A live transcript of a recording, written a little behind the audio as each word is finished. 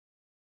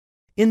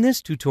In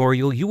this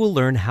tutorial, you will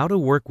learn how to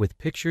work with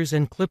pictures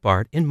and clip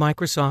art in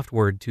Microsoft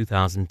Word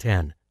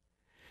 2010.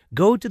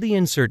 Go to the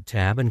Insert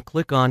tab and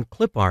click on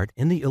Clip Art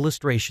in the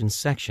Illustrations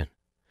section.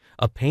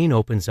 A pane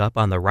opens up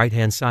on the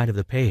right-hand side of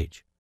the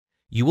page.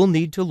 You will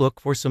need to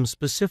look for some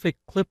specific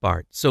clip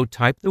art, so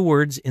type the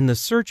words in the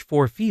Search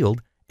For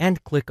field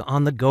and click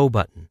on the Go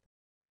button.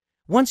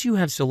 Once you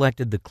have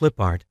selected the clip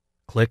art,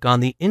 click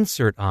on the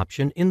Insert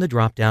option in the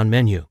drop-down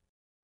menu.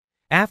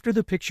 After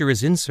the picture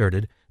is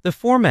inserted, the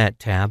Format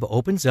tab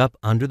opens up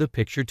under the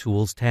Picture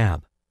Tools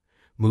tab.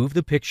 Move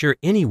the picture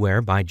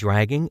anywhere by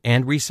dragging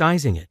and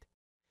resizing it.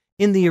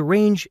 In the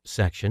Arrange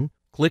section,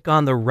 click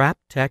on the Wrap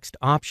Text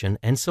option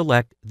and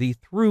select the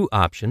Through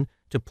option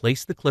to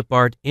place the clip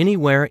art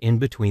anywhere in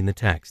between the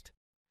text.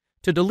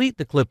 To delete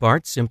the clip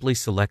art, simply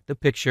select the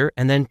picture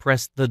and then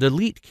press the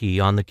Delete key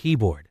on the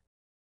keyboard.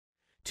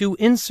 To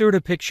insert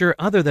a picture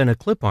other than a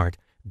clip art,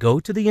 go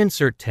to the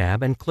Insert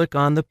tab and click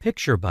on the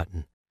Picture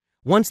button.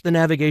 Once the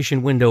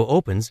navigation window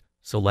opens,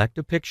 select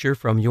a picture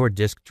from your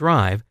disk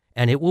drive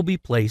and it will be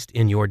placed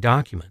in your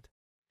document.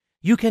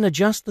 You can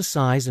adjust the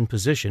size and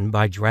position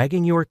by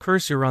dragging your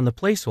cursor on the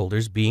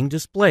placeholders being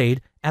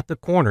displayed at the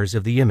corners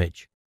of the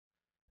image.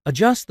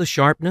 Adjust the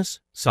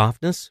sharpness,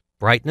 softness,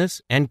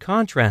 brightness, and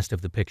contrast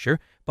of the picture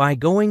by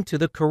going to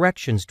the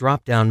Corrections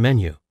drop-down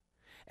menu.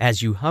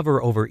 As you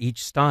hover over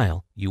each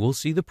style, you will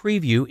see the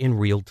preview in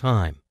real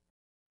time.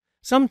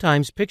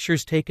 Sometimes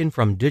pictures taken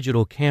from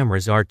digital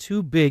cameras are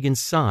too big in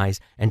size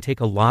and take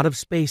a lot of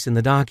space in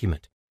the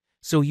document,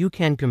 so you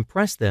can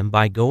compress them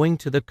by going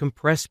to the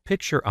Compress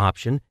Picture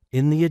option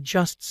in the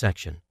Adjust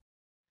section.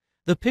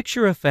 The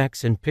Picture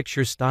Effects and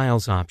Picture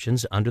Styles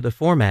options under the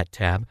Format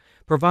tab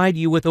provide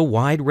you with a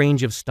wide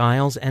range of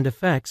styles and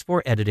effects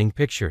for editing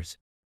pictures.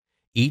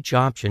 Each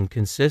option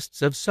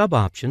consists of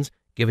sub-options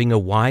giving a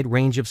wide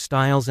range of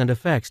styles and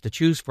effects to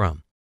choose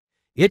from.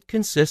 It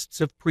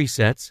consists of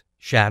presets,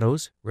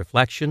 shadows,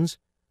 reflections,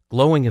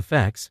 glowing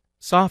effects,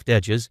 soft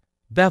edges,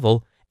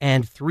 bevel,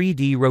 and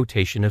 3D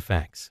rotation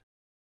effects.